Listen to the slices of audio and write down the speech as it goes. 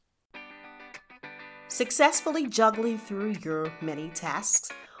Successfully juggling through your many tasks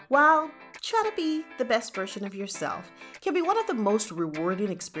while trying to be the best version of yourself can be one of the most rewarding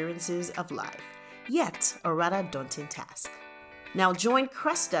experiences of life, yet a rather daunting task. Now join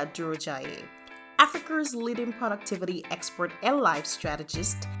Cresta Durojaye, Africa's leading productivity expert and life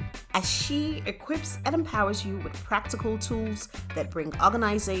strategist, as she equips and empowers you with practical tools that bring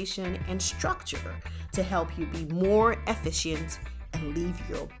organization and structure to help you be more efficient and live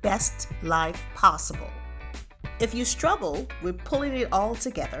your best life possible. If you struggle with pulling it all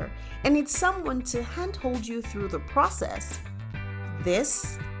together and need someone to handhold you through the process,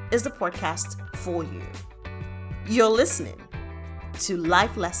 this is the podcast for you. You're listening to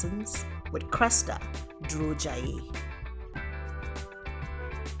Life Lessons with Cresta Durojaye.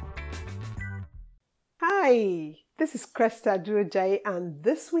 Hi, this is Cresta Durojaye, and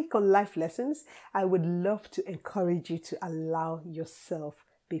this week on Life Lessons, I would love to encourage you to allow yourself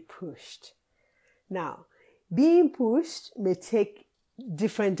be pushed. Now, being pushed may take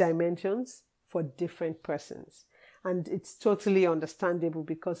different dimensions for different persons, and it's totally understandable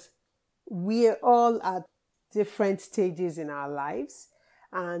because we're all at different stages in our lives,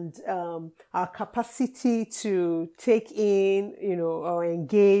 and our capacity to take in, or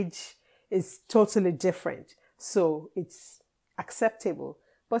engage is totally different. So it's acceptable.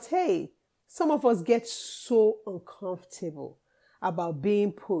 But hey, some of us get so uncomfortable about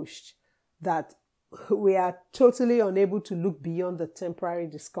being pushed that we are totally unable to look beyond the temporary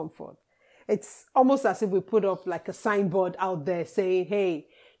discomfort. It's almost as if we put up like a signboard out there saying, hey,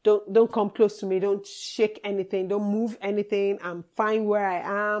 don't come close to me. Don't shake anything. Don't move anything. I'm fine where I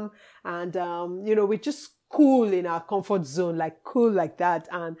am. And, we're just cool in our comfort zone, like cool like that.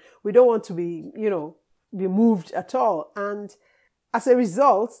 And we don't want to be moved at all. And as a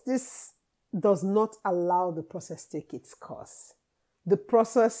result, this does not allow the process to take its course. The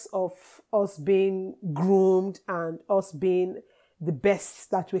process of us being groomed and us being the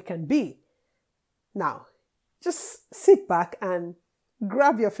best that we can be. Now, just sit back and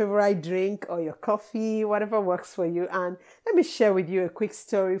grab your favorite drink or your coffee, whatever works for you, and let me share with you a quick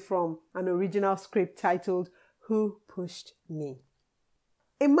story from an original script titled, Who Pushed Me?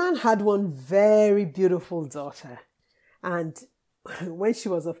 A man had one very beautiful daughter, and when she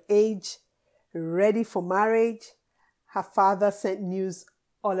was of age, ready for marriage, her father sent news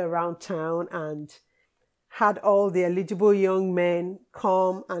all around town and had all the eligible young men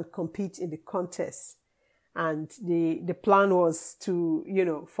come and compete in the contest. And the plan was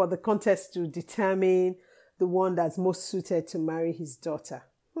to, for the contest to determine the one that's most suited to marry his daughter.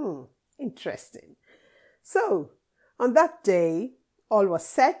 Interesting. So, on that day, all was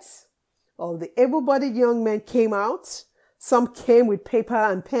set. All the able-bodied young men came out. Some came with paper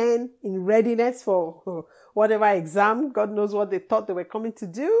and pen in readiness for whatever exam. God knows what they thought they were coming to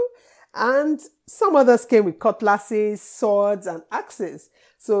do. And some others came with cutlasses, swords, and axes.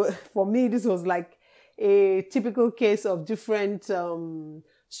 So, for me, this was like a typical case of different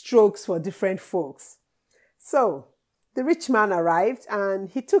strokes for different folks. So the rich man arrived and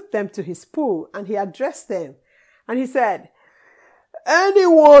he took them to his pool and he addressed them. And he said, any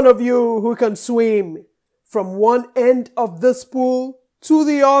one of you who can swim from one end of this pool to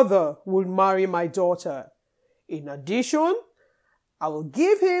the other will marry my daughter. In addition, I will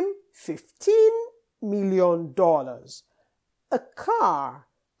give him $15 million, a car,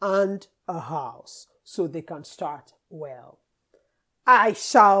 and a house, so they can start well. I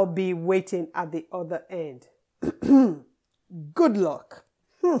shall be waiting at the other end. Good luck.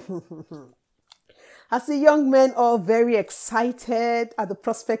 As the young men, all very excited at the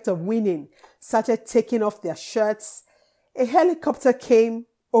prospect of winning, started taking off their shirts, a helicopter came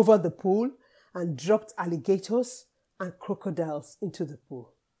over the pool and dropped alligators and crocodiles into the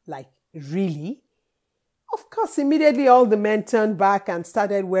pool. Like, really? Of course, immediately all the men turned back and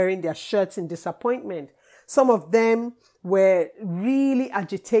started wearing their shirts in disappointment. Some of them were really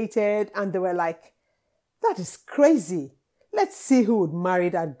agitated and they were like, that is crazy. Let's see who would marry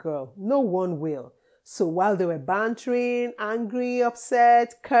that girl. No one will. So while they were bantering, angry,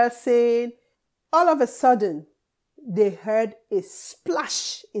 upset, cursing, all of a sudden, they heard a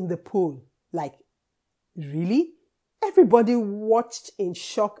splash in the pool. Like, really? Everybody watched in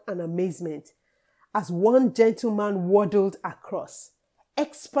shock and amazement as one gentleman waddled across,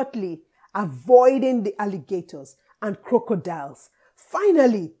 expertly avoiding the alligators and crocodiles.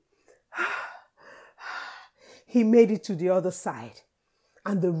 Finally, he made it to the other side,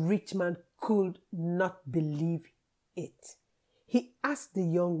 and the rich man could not believe it. He asked the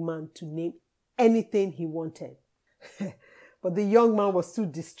young man to name anything he wanted, but the young man was too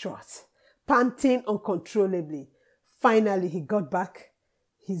distraught, panting uncontrollably. Finally, he got back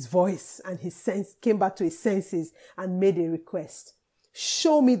his voice and came back to his senses and made a request.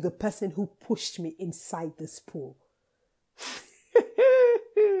 Show me the person who pushed me inside this pool.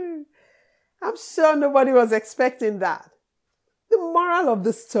 I'm sure nobody was expecting that. The moral of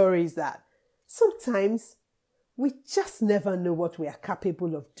the story is that sometimes we just never know what we are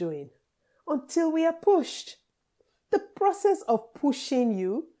capable of doing until we are pushed. The process of pushing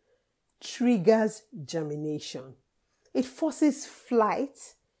you triggers germination. It forces flight,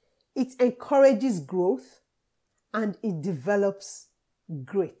 it encourages growth, and it develops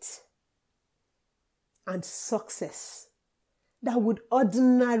grit and success that would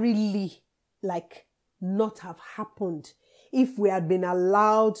ordinarily not have happened if we had been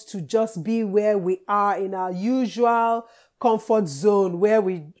allowed to just be where we are in our usual comfort zone, where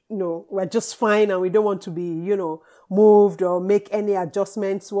we're just fine and we don't want to be, moved or make any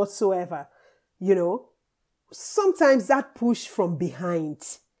adjustments whatsoever. Sometimes that push from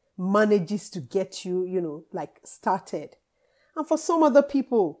behind manages to get you, started. And for some other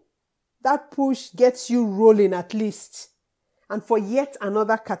people, that push gets you rolling at least. And for yet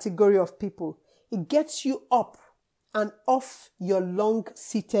another category of people, it gets you up and off your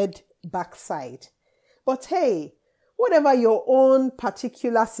long-seated backside. But hey, whatever your own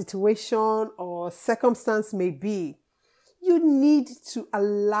particular situation or circumstance may be, you need to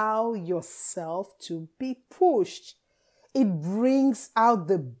allow yourself to be pushed. It brings out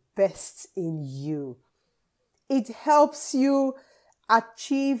the best in you. It helps you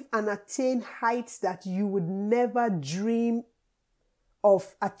achieve and attain heights that you would never dream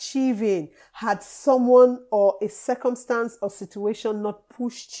of achieving had someone or a circumstance or situation not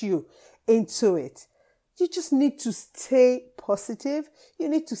pushed you into it. You just need to stay positive. You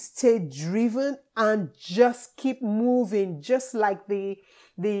need to stay driven and just keep moving, just like the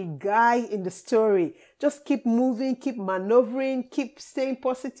guy in the story. Just keep moving, keep maneuvering, keep staying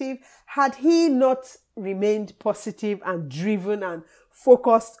positive. Had he not remained positive and driven and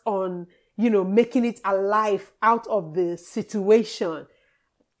focused on, making it alive out of the situation,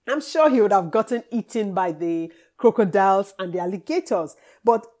 I'm sure he would have gotten eaten by the crocodiles and the alligators.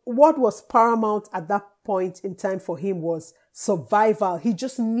 But what was paramount at that point in time for him was survival. He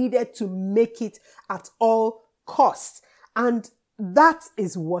just needed to make it at all costs. And that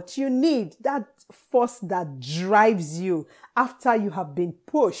is what you need. That force that drives you after you have been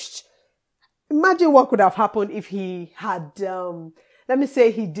pushed. Imagine what could have happened if he had,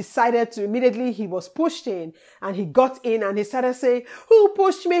 he decided to immediately, he was pushed in and he got in and he started saying, who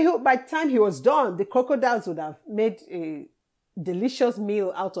pushed me? By the time he was done, the crocodiles would have made a delicious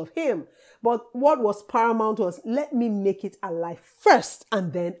meal out of him. But what was paramount was, let me make it alive first,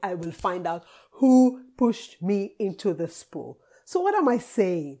 and then I will find out who pushed me into this pool. So what am I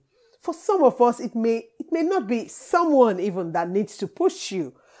saying? For some of us, it may not be someone even that needs to push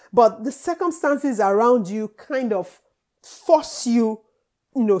you, but the circumstances around you kind of force you,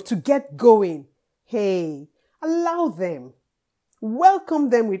 to get going. Hey, allow them. Welcome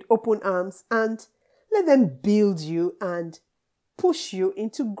them with open arms and let them build you and push you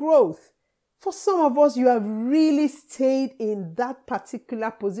into growth. For some of us, you have really stayed in that particular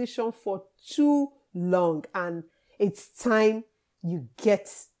position for too long and it's time you get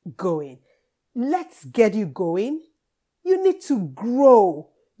going. Let's get you going. You need to grow.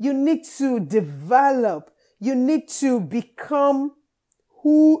 You need to develop. You need to become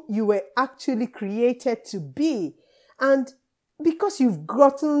who you were actually created to be. And because you've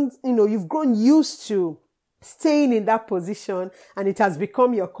grown used to staying in that position and it has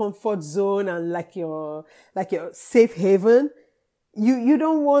become your comfort zone and like your safe haven, you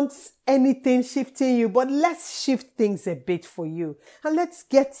don't want anything shifting you, but let's shift things a bit for you and let's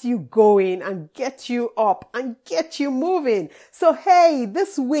get you going and get you up and get you moving. So hey,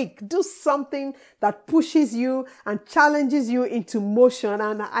 this week, do something that pushes you and challenges you into motion,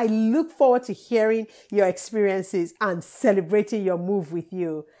 and I look forward to hearing your experiences and celebrating your move with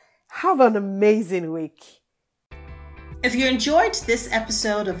you. Have an amazing week. If you enjoyed this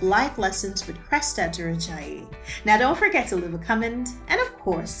episode of Life Lessons with Cresta Durajayi, now don't forget to leave a comment and of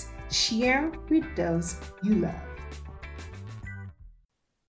course, share with those you love.